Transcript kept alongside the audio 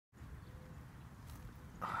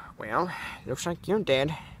Well, looks like you're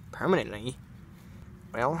dead. Permanently.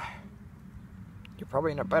 Well, you're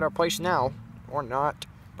probably in a better place now. Or not.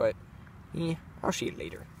 But, yeah, I'll see you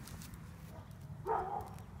later.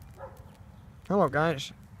 Hello,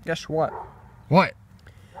 guys. Guess what? What?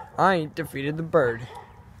 I defeated the bird.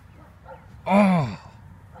 Oh!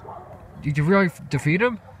 Did you really defeat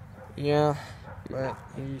him? Yeah, but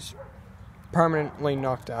he's permanently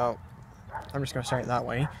knocked out. I'm just gonna say it that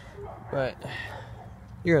way. But,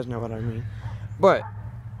 you guys know what I mean. But,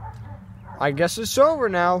 I guess it's over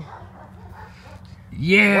now.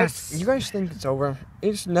 Yes! What? You guys think it's over?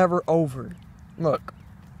 It's never over. Look,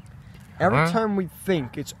 every time we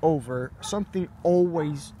think it's over, something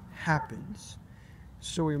always happens.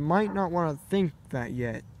 So we might not want to think that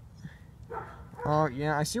yet.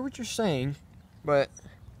 Yeah, I see what you're saying, but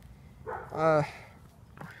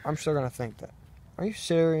I'm still gonna think that. Are you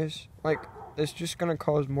serious? Like, it's just gonna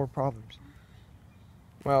cause more problems.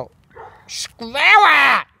 Well, screw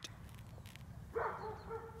it!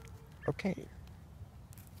 Okay.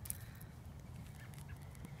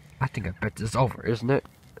 I think I bet this is over, isn't it?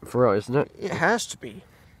 For real, isn't it? It has to be.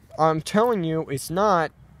 I'm telling you, it's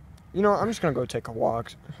not. You know, I'm just gonna go take a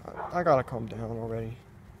walk. I gotta calm down already.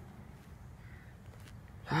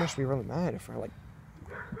 He must be really mad if I, like,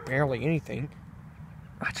 barely anything.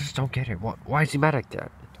 I just don't get it. Why is he mad like that?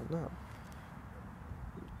 I don't know.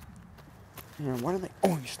 Man, why do they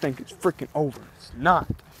always think it's freaking over? It's not.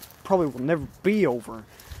 Probably will never be over.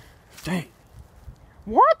 Dang.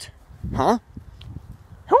 What? Huh?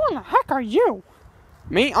 Who in the heck are you?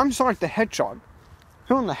 Me? I'm Sonic the Hedgehog.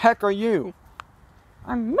 Who in the heck are you?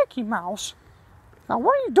 I'm Mickey Mouse. Now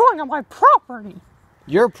what are you doing on my property?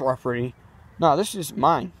 Your property? No, this is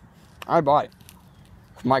mine. I bought it.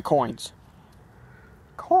 For my coins.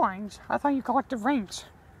 Coins? I thought you collected rings.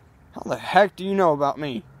 How the heck do you know about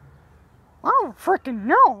me? I don't freaking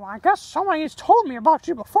know. I guess somebody has told me about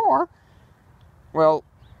you before. Well,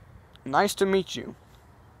 nice to meet you.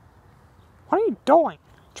 What are you doing?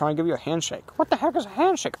 Trying to give you a handshake. What the heck is a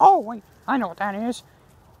handshake? Oh, wait. I know what that is.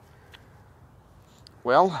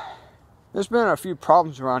 Well, there's been a few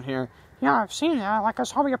problems around here. Yeah, I've seen that. Like a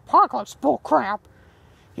zombie apocalypse bullcrap.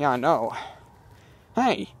 Yeah, I know.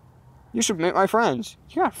 Hey, you should meet my friends.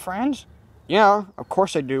 You got friends? Yeah, of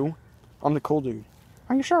course I do. I'm the cool dude.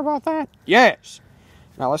 Are you sure about that? Yes.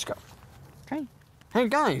 Now let's go. Okay. Hey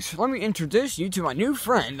guys, let me introduce you to my new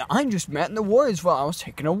friend I just met in the woods while I was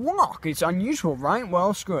taking a walk. It's unusual, right?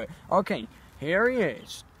 Well, screw it. Okay, here he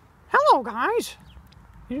is. Hello, guys.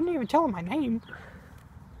 You didn't even tell him my name.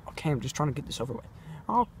 Okay, I'm just trying to get this over with.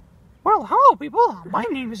 Oh, well, hello, people. My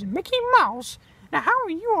name is Mickey Mouse. Now, how are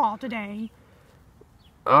you all today?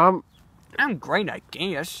 I'm great, I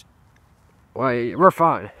guess. Why, we're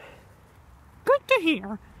fine. Good to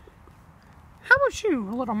hear. How about you,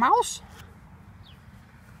 little mouse?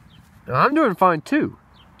 I'm doing fine, too.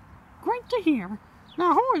 Great to hear.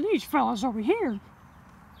 Now, who are these fellas over here?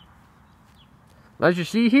 As you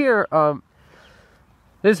see here,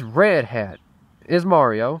 this red hat is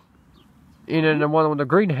Mario. And then the one with the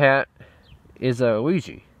green hat is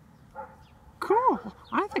Luigi. Cool.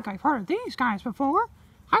 I think I've heard of these guys before.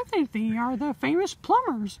 I think they are the famous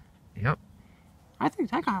plumbers. Yep. I think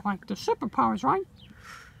they got, like, the superpowers, right?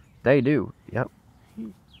 They do, yep.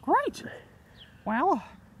 Great. Well,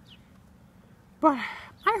 but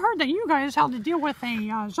I heard that you guys had to deal with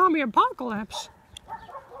a zombie apocalypse.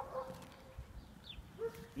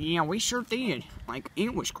 Yeah, we sure did. Like,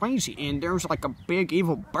 it was crazy, and there was like a big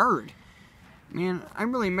evil bird. Man, I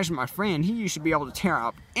really miss my friend. He used to be able to tear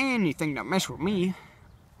up anything that messed with me.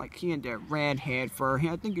 Like, he had that red head fur.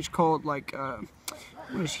 I think it's called, like,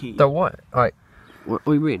 what is he? The what? Like, what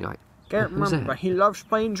do you mean? Like, can't remember, but he loves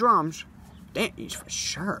playing drums. That is for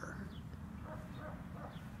sure.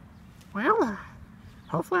 Well,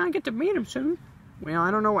 hopefully I get to meet him soon. Well,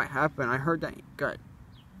 I don't know what happened. I heard that he got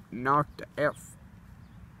knocked the F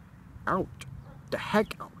out. The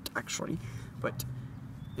heck out, actually. But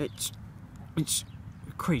it's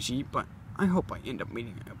crazy, but I hope I end up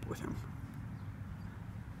meeting up with him.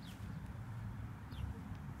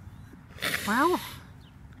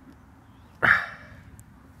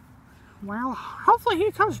 Well, hopefully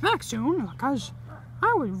he comes back soon, because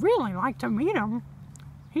I would really like to meet him.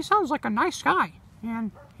 He sounds like a nice guy,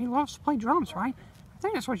 and he loves to play drums, right? I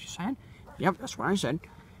think that's what you said. Yep, that's what I said.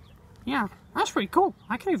 Yeah, that's pretty cool.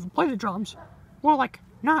 I can even play the drums. Well, like,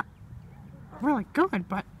 not really good,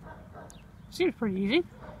 but seems pretty easy.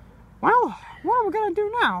 Well, what are we gonna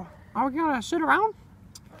do now? Are we gonna sit around?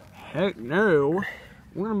 Heck no.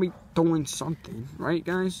 We're gonna be doing something, right,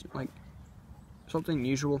 guys? Like, something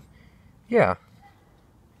usual. yeah.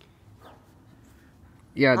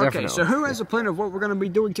 Yeah, definitely. Okay, so who has a plan of what we're going to be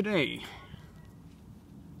doing today?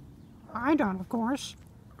 I don't, of course.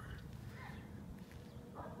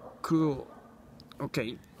 Cool.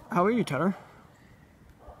 Okay, how are you, Tyler?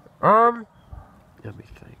 Let me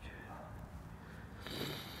think.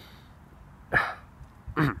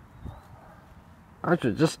 I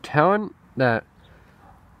should just tell him that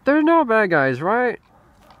there's no bad guys, right?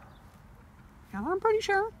 Yeah, I'm pretty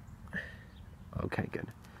sure. Okay, good.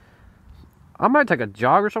 I might take a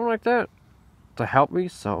jog or something like that to help me,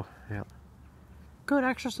 so, yeah. Good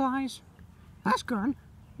exercise. That's good.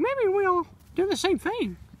 Maybe we'll do the same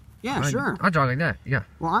thing. Yeah, sure. I'll jog like that, yeah.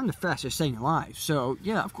 Well, I'm the fastest thing alive, so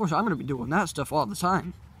yeah, of course I'm going to be doing that stuff all the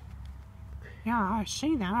time. Yeah, I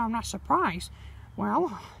see that. I'm not surprised.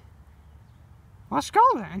 Well, let's go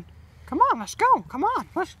then. Come on, let's go. Come on,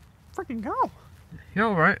 let's freaking go. You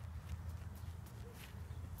alright?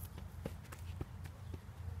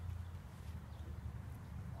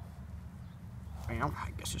 Well,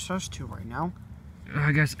 I guess it's us two right now.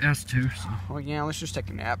 I guess S2, so. Well, yeah, let's just take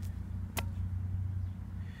a nap.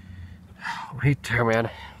 Me too, man.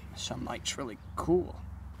 The sunlight's really cool.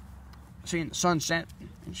 Seeing the sunset,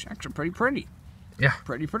 it's actually pretty pretty. Yeah.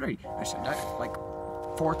 Pretty pretty. I said that like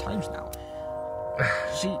 4 times now.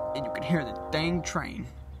 See, and you can hear the dang train.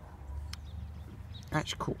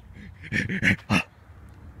 That's cool.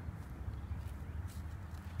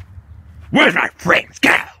 Where's my friends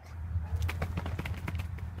go?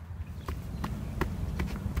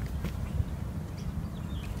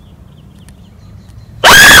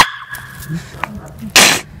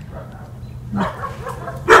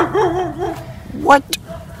 What?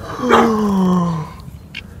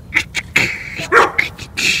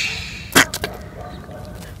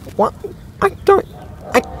 What? I don't.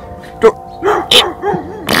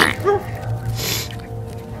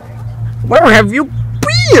 Where have you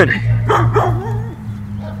been?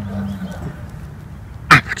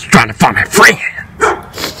 I was trying to find my friend.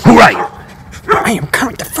 Who are you? I am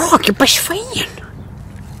Kermit the Frog, your best friend.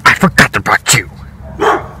 I forgot about you.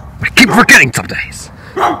 I keep forgetting some days.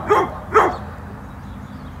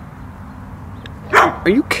 Are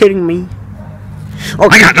you kidding me? I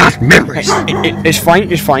got lost memories. It's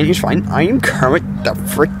fine, it's fine, it's fine. I am Kermit the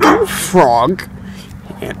freaking Frog,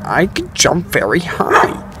 and I can jump very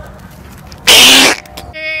high.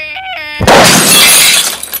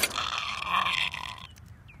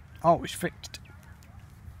 Oh, it's fixed.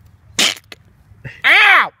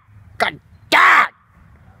 Ow! God damn!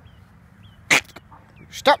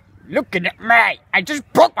 Stop looking at me! I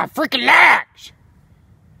just broke my freaking legs!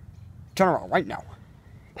 Turn around right now.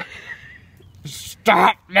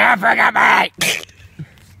 Stop laughing at me!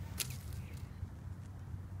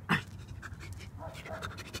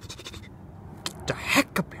 Get the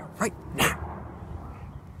heck up here right now!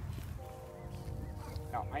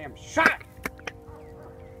 Now I am shot!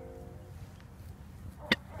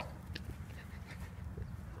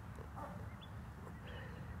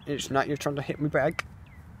 It's not your turn to hit me back.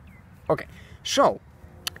 Okay, so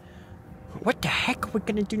what the heck are we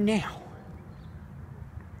gonna do now?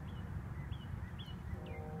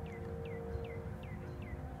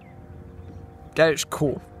 That is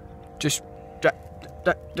cool. Just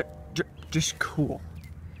just cool.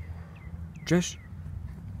 Just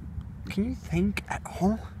can you think at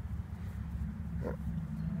all?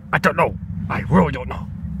 I don't know. I really don't know.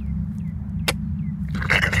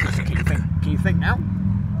 Can you think now?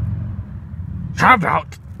 How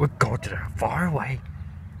about we go to the far away?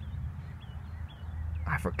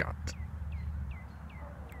 I forgot.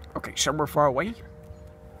 Okay, somewhere far away?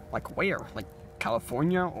 Like where? Like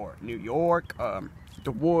California or New York?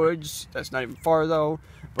 The woods. That's not even far though.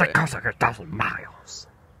 But That goes like 1,000 miles.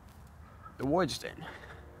 the woods then.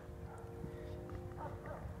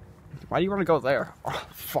 Why do you want to go there? Oh,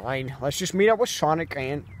 fine. Let's just meet up with Sonic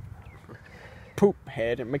and Poop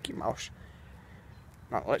Head and Mickey Mouse.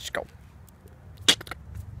 Now let's go.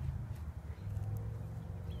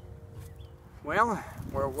 Well,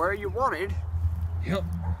 we're where you wanted. Yep.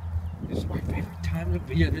 This is my favorite time to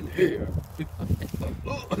be in here.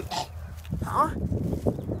 Huh?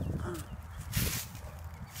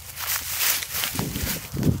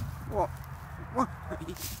 What?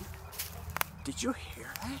 Did you hear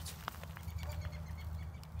that?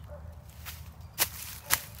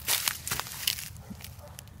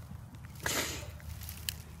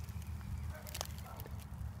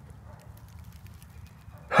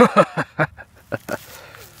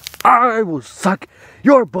 I will suck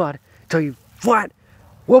your butt till you flat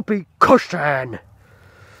whoopee cushion.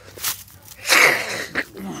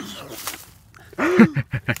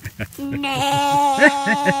 No.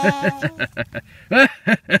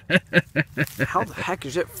 How the heck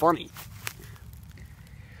is it funny?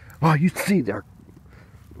 Well, you see there,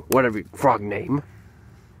 whatever your frog name.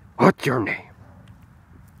 What's your name?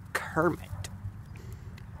 Kermit.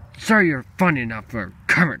 Sir, you're funny enough for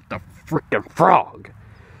Kermit the frickin' Frog.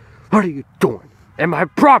 What are you doing in my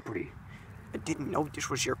property? I didn't know this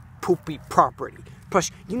was your poopy property.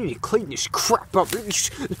 Plus, you need to clean this crap up.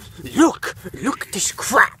 Look at this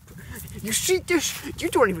crap. You see this? You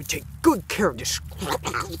don't even take good care of this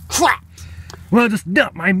crap. Well, it's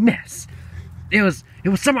not my mess. It was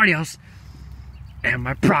somebody else and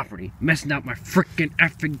my property messing up my frickin'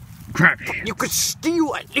 effing crap hand. You could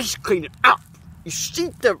still at least clean it up. You see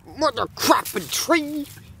the mother crapping tree?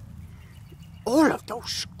 All of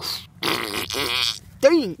those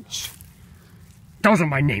things. Those are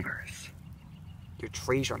my neighbors. Your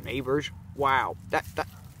trees are neighbors? Wow, that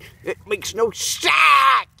it makes no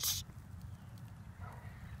sense.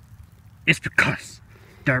 It's because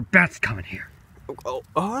there are bats coming here. Oh,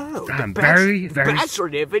 I'm the bats, very bats are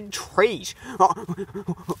living trees.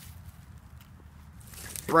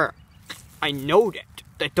 Bruh, I know that.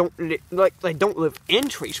 They don't they don't live in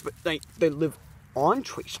trees, but they live on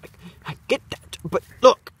trees. Like, I get that. But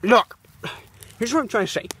look. Here's what I'm trying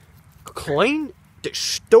to say. Clean this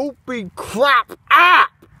stupid crap up,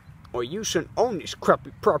 or you shouldn't own this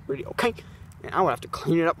crappy property, okay? And I would have to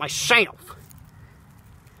clean it up myself.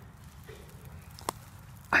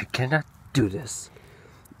 I cannot do this.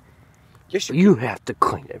 Yes, You have to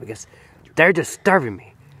clean it because they're disturbing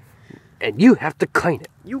me. And you have to clean it.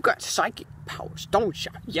 You got psychic powers, don't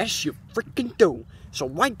you? Yes, you freaking do. So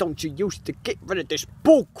why don't you use it to get rid of this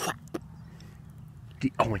bull crap?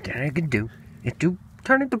 The only thing I can do is to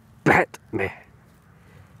turn into Batman.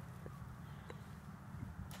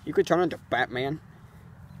 You could turn into Batman.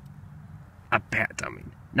 A bat, I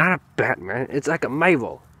mean. Not a Batman. It's like a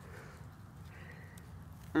Mabel.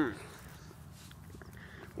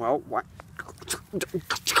 Well, what?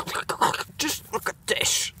 Just look at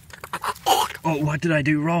this. Oh, what did I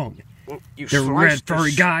do wrong? You The red sliced furry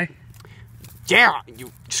his- guy? Yeah,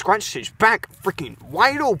 you scratched his back freaking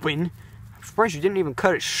wide open. I'm surprised you didn't even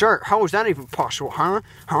cut his shirt. How was that even possible, huh?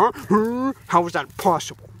 How was that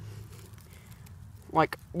possible?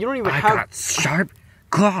 Like, you don't even I have... got sharp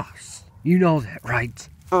claws. You know that, right?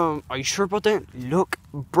 Are you sure about that? Look,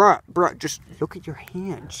 bruh, just look at your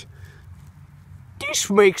hands. This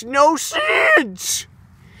makes no sense!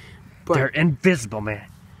 But, They're invisible, man.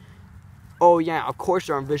 oh yeah, of course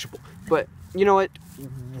they're invisible. But, you know what?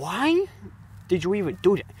 Why did you even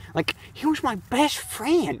do that? Like, he was my best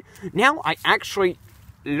friend. Now I actually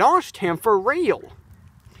lost him for real.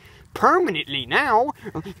 Permanently now.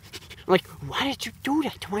 Like, why did you do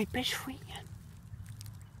that to my best friend?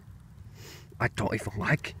 I don't even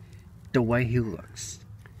like the way he looks.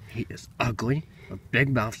 He is ugly, with big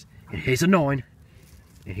mouth, and he's annoying.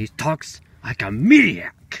 And he talks like a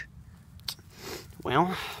maniac.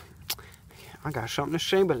 Well, I got something to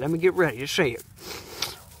say, but let me get ready to say it.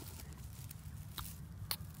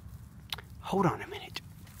 Hold on a minute.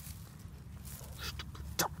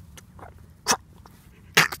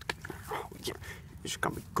 Oh, yeah, it's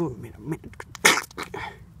gonna be good in a minute.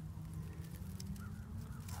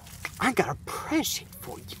 I got a present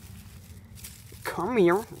for you. Come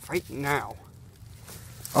here right now.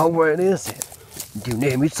 Oh, what is it? Do you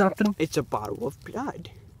name me something? It's a bottle of blood.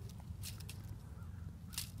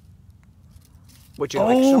 Would you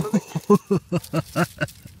like some of it?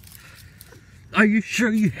 Are you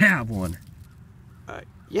sure you have one?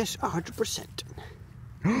 Yes, 100%.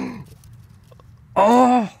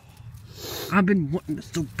 Oh! I've been wanting it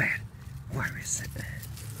so bad. Where is it?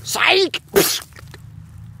 Psych!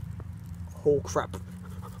 Oh crap.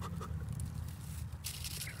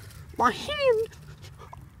 My hand!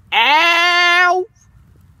 Ow!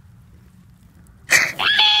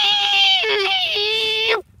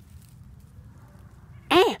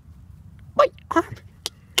 Ah! My arm!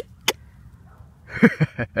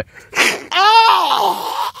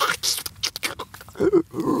 Oh!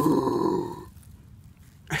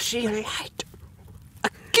 I see a light.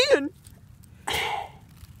 Again!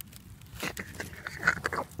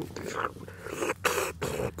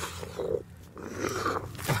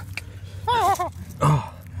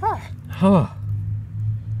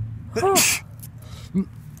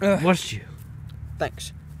 What's you?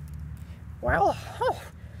 Thanks. Well,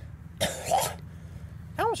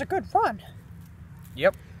 that was a good run.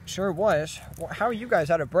 Yep, sure was. How are you guys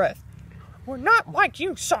out of breath? We're not like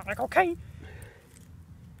you, Sonic, okay?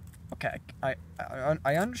 Okay, I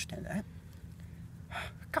understand that.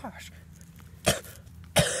 Gosh.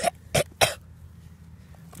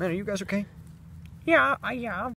 Man, are you guys okay? Yeah,